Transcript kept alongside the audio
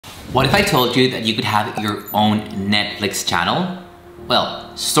What if I told you that you could have your own Netflix channel?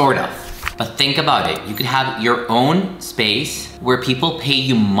 Well, sort of. But think about it, you could have your own space where people pay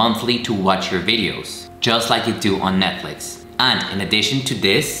you monthly to watch your videos, just like you do on Netflix. And in addition to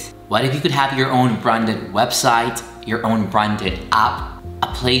this, what if you could have your own branded website, your own branded app, a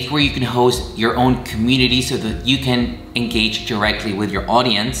place where you can host your own community so that you can engage directly with your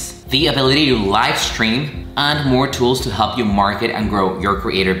audience, the ability to live stream, and more tools to help you market and grow your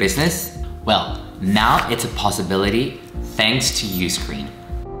creator business? Well, now it's a possibility thanks to Uscreen.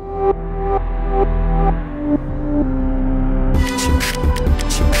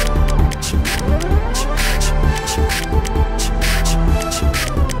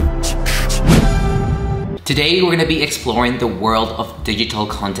 Today, we're going to be exploring the world of digital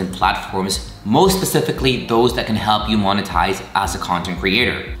content platforms, most specifically those that can help you monetize as a content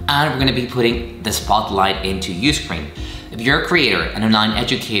creator. And we're going to be putting the spotlight into Uscreen. If you're a creator, an online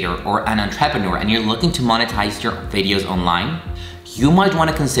educator, or an entrepreneur, and you're looking to monetize your videos online, you might want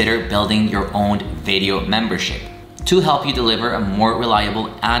to consider building your own video membership to help you deliver a more reliable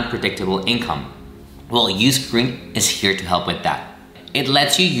and predictable income. Well, Uscreen is here to help with that. It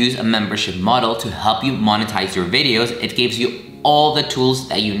lets you use a membership model to help you monetize your videos. It gives you all the tools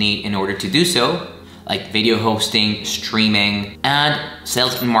that you need in order to do so, like video hosting, streaming, and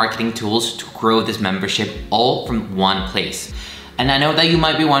sales and marketing tools to grow this membership all from one place. And I know that you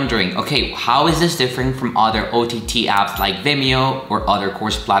might be wondering, okay, how is this different from other OTT apps like Vimeo or other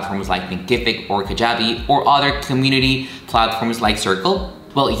course platforms like Thinkific or Kajabi or other community platforms like Circle?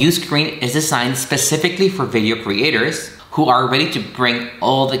 Well, Uscreen is designed specifically for video creators who are ready to bring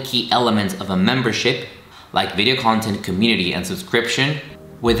all the key elements of a membership, like video content, community, and subscription,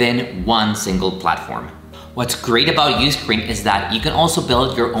 within one single platform. What's great about Uscreen is that you can also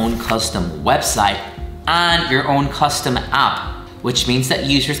build your own custom website and your own custom app, which means that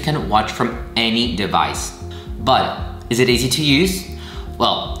users can watch from any device. But is it easy to use?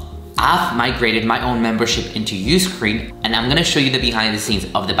 Well, I've migrated my own membership into Uscreen, and I'm gonna show you the behind the scenes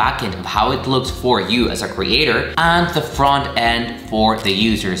of the backend of how it looks for you as a creator and the front end for the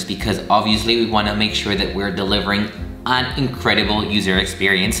users, because obviously we wanna make sure that we're delivering an incredible user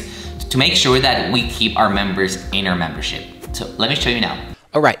experience to make sure that we keep our members in our membership. So let me show you now.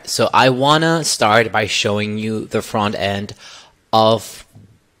 All right, so I wanna start by showing you the front end of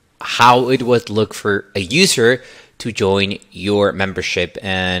how it would look for a user to join your membership,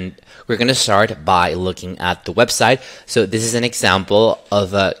 and we're going to start by looking at the website. So this is an example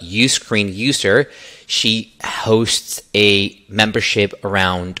of a Uscreen user. She hosts a membership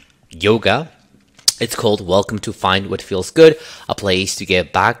around yoga. It's called Welcome to Find What Feels Good, a place to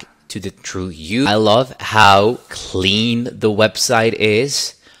get back to the true you. I love how clean the website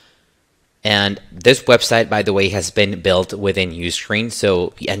is. And this website, by the way, has been built within Uscreen.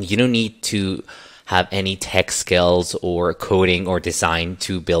 So, and you don't need to have any tech skills or coding or design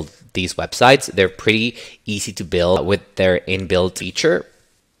to build these websites. They're pretty easy to build with their inbuilt feature.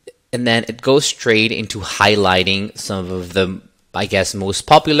 And then it goes straight into highlighting some of the, I guess, most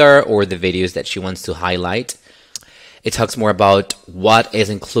popular or the videos that she wants to highlight. It talks more about what is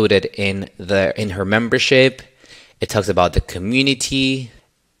included in her membership. It talks about the community.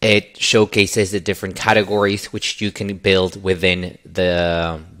 It showcases the different categories which you can build within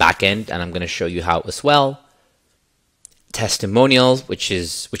the backend, and I'm going to show you how as well. Testimonials, which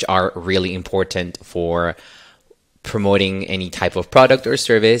are really important for promoting any type of product or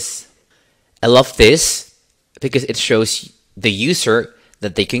service. I love this because it shows the user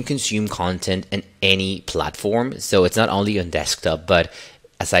that they can consume content in any platform. So it's not only on desktop, but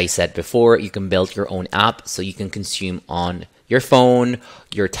as I said before, you can build your own app so you can consume on your phone,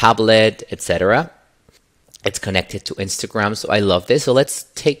 your tablet, etc. It's connected to Instagram, so I love this. So let's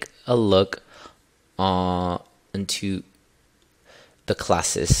take a look into the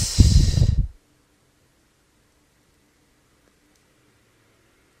classes.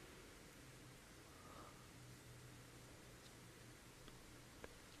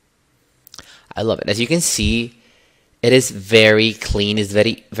 I love it. As you can see, it is very clean. It's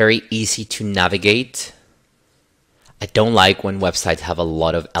very easy to navigate. I don't like when websites have a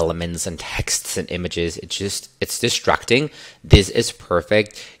lot of elements and texts and images. It's distracting. This is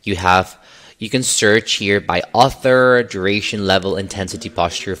perfect. You can search here by author, duration, level, intensity,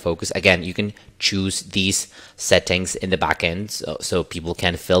 posture, focus. Again, you can choose these settings in the backend so people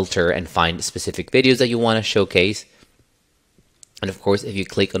can filter and find specific videos that you want to showcase. And of course, if you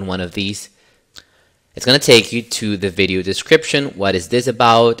click on one of these, it's going to take you to the video description. What is this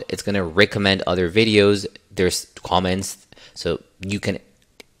about? It's going to recommend other videos. There's comments, so you can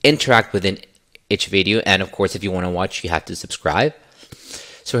interact within each video. And of course, if you want to watch, you have to subscribe.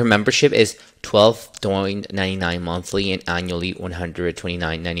 So her membership is $12.99 monthly and annually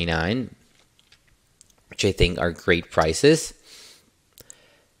 $129.99, which I think are great prices.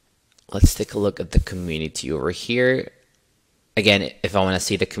 Let's take a look at the community over here. Again, if I want to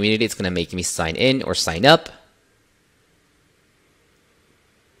see the community, it's going to make me sign in or sign up.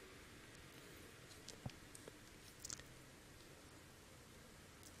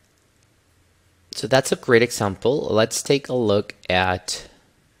 So that's a great example. Let's take a look at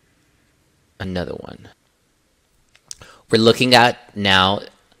another one. We're looking at the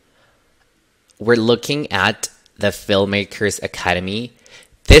Filmmakers Academy.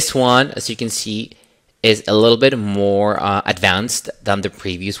 This one, as you can see, is a little bit more advanced than the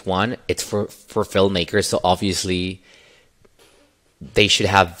previous one. It's for filmmakers, so obviously they should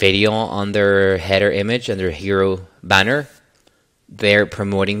have video on their header image and their hero banner. They're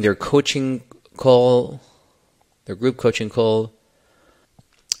promoting their coaching call, their group coaching call.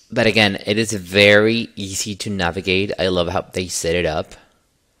 But again, it is very easy to navigate. I love how they set it up.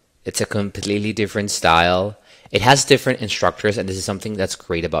 It's a completely different style. It has different instructors, and this is something that's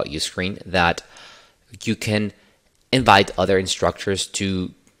great about Uscreen, that you can invite other instructors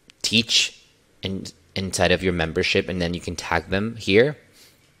to teach inside of your membership, and then you can tag them here.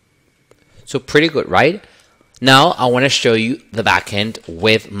 So pretty good, right? Now I want to show you the backend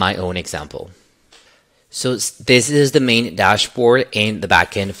with my own example. So this is the main dashboard in the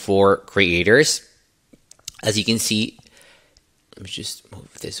backend for creators. As you can see, let me just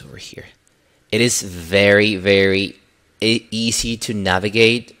move this over here. It is very, very easy to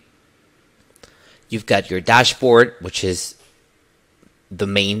navigate. You've got your dashboard, which is the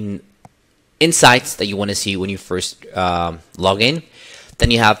main insights that you want to see when you first log in.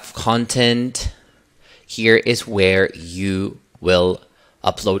 Then you have content. Here is where you will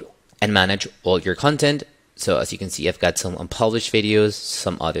upload and manage all your content. So as you can see, I've got some unpublished videos,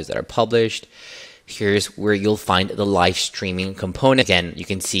 some others that are published. Here's where you'll find the live streaming component. Again, you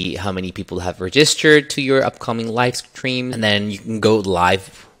can see how many people have registered to your upcoming live stream, and then you can go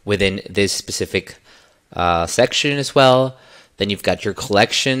live within this specific section as well. Then you've got your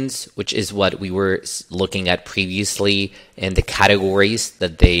collections, which is what we were looking at previously in the categories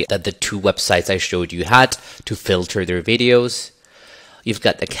that the two websites I showed you had to filter their videos. You've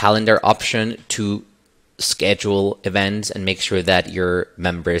got the calendar option to schedule events and make sure that your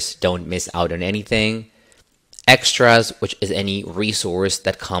members don't miss out on anything. Extras, which is any resource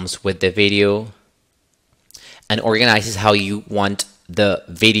that comes with the video, and organizes how you want the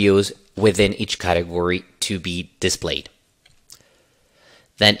videos within each category to be displayed.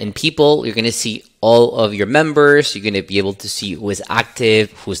 Then in people, you're going to see all of your members. You're going to be able to see who is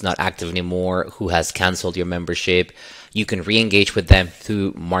active, who's not active anymore, who has canceled your membership. You can re-engage with them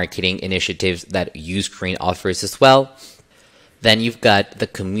through marketing initiatives that Uscreen offers as well. Then you've got the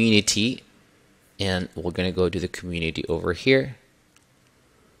community, and we're going to go to the community over here.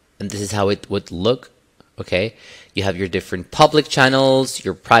 And this is how it would look. Okay, you have your different public channels,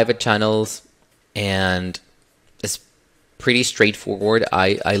 your private channels, and it's pretty straightforward.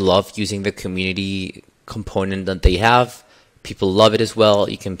 I love using the community component that they have. People love it as well.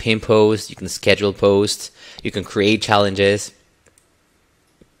 You can pin posts, you can schedule posts, you can create challenges.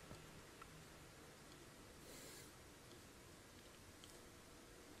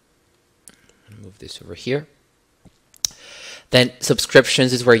 Move this over here. Then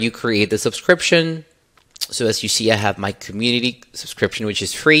subscriptions is where you create the subscription. So as you see, I have my community subscription, which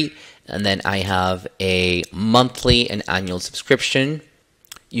is free. And then I have a monthly and annual subscription.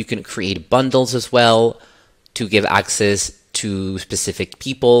 You can create bundles as well to give access to specific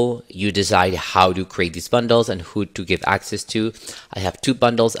people. You decide how to create these bundles and who to give access to. I have 2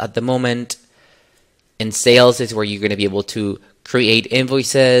 bundles at the moment. In sales is where you're going to be able to create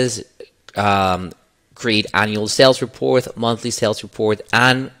invoices, create annual sales report, monthly sales report,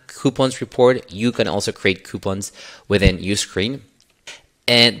 and coupons report. You can also create coupons within Uscreen.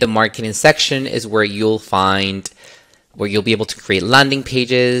 And the marketing section is where you'll be able to create landing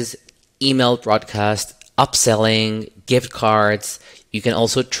pages, email broadcast, upselling, gift cards. You can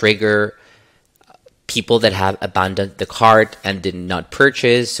also trigger people that have abandoned the cart and did not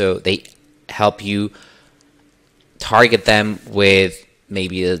purchase, so they help you target them with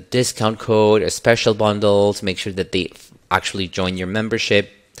maybe a discount code, a special bundle to make sure that they actually join your membership.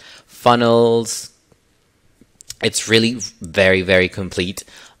 Funnels. It's really very, very complete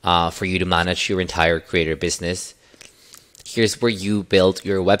for you to manage your entire creator business. Here's where you build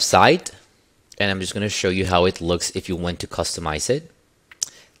your website. And I'm just going to show you how it looks if you want to customize it.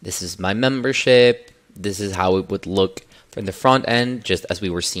 This is my membership. This is how it would look from the front end, just as we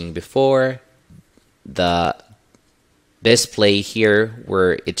were seeing before. The display here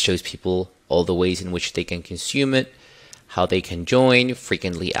where it shows people all the ways in which they can consume it, how they can join,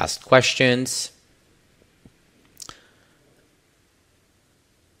 frequently asked questions.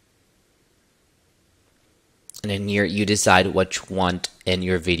 And then here you decide what you want in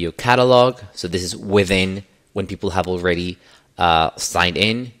your video catalog. So this is within when people have already signed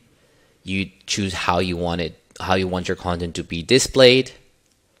in. You choose how you want your content to be displayed.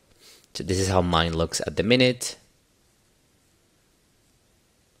 So this is how mine looks at the minute.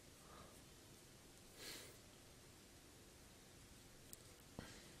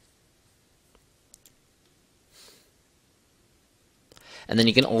 And then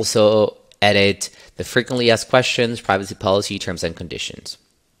you can also edit the frequently asked questions, privacy policy, terms and conditions.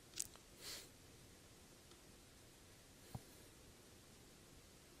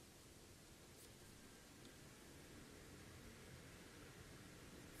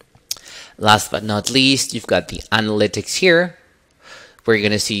 Last but not least, you've got the analytics here, where you're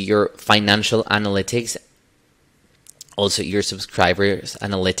going to see your financial analytics, also your subscribers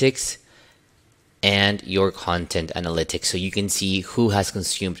analytics, and your content analytics. So you can see who has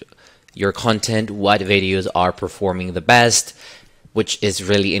consumed your content, what videos are performing the best, which is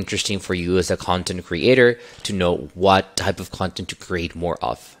really interesting for you as a content creator to know what type of content to create more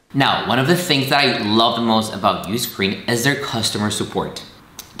of. Now, one of the things that I love the most about Uscreen is their customer support.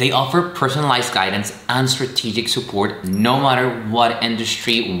 They offer personalized guidance and strategic support no matter what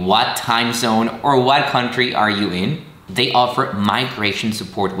industry, what time zone, or what country are you in. They offer migration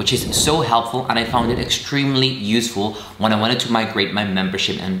support, which is so helpful, and I found it extremely useful when I wanted to migrate my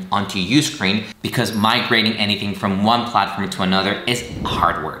membership onto Uscreen, because migrating anything from one platform to another is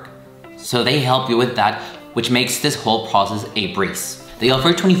hard work. So they help you with that, which makes this whole process a breeze. They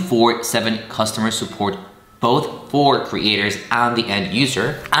offer 24/7 customer support, both for creators and the end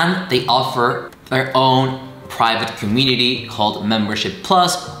user, and they offer their own private community called Membership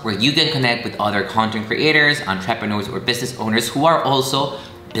Plus, where you can connect with other content creators, entrepreneurs, or business owners who are also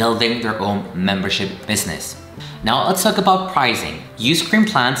building their own membership business. Now let's talk about pricing. Uscreen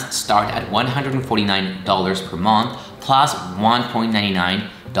plans start at $149 per month plus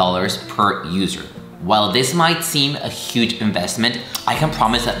 $1.99 per user. While this might seem a huge investment, I can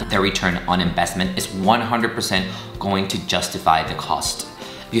promise that the return on investment is 100% going to justify the cost.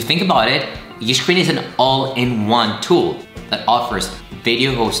 If you think about it, Uscreen is an all-in-one tool that offers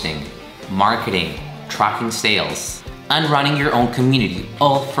video hosting, marketing, tracking sales, and running your own community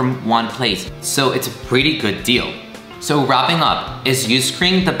all from one place. So it's a pretty good deal. So wrapping up, is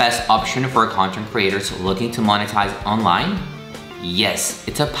Uscreen the best option for content creators looking to monetize online? Yes,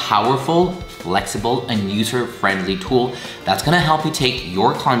 it's a powerful, flexible, and user-friendly tool that's gonna help you take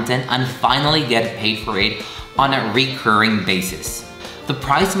your content and finally get paid for it on a recurring basis. The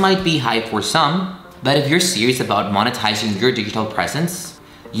price might be high for some, but if you're serious about monetizing your digital presence,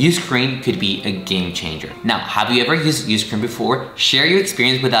 Uscreen could be a game changer. Now, have you ever used Uscreen before? Share your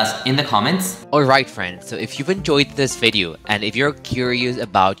experience with us in the comments. Alright friends, so if you've enjoyed this video and if you're curious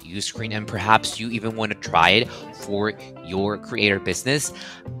about Uscreen and perhaps you even want to try it for your creator business,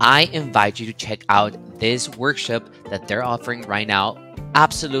 I invite you to check out this workshop that they're offering right now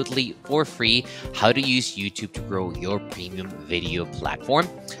absolutely for free, how to use YouTube to grow your premium video platform.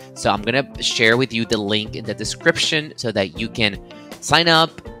 So I'm gonna share with you the link in the description so that you can sign up,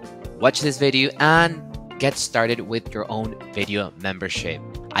 watch this video, and get started with your own video membership.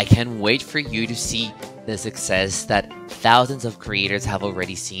 I can't wait for you to see the success that thousands of creators have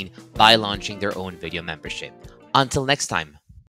already seen by launching their own video membership. Until next time.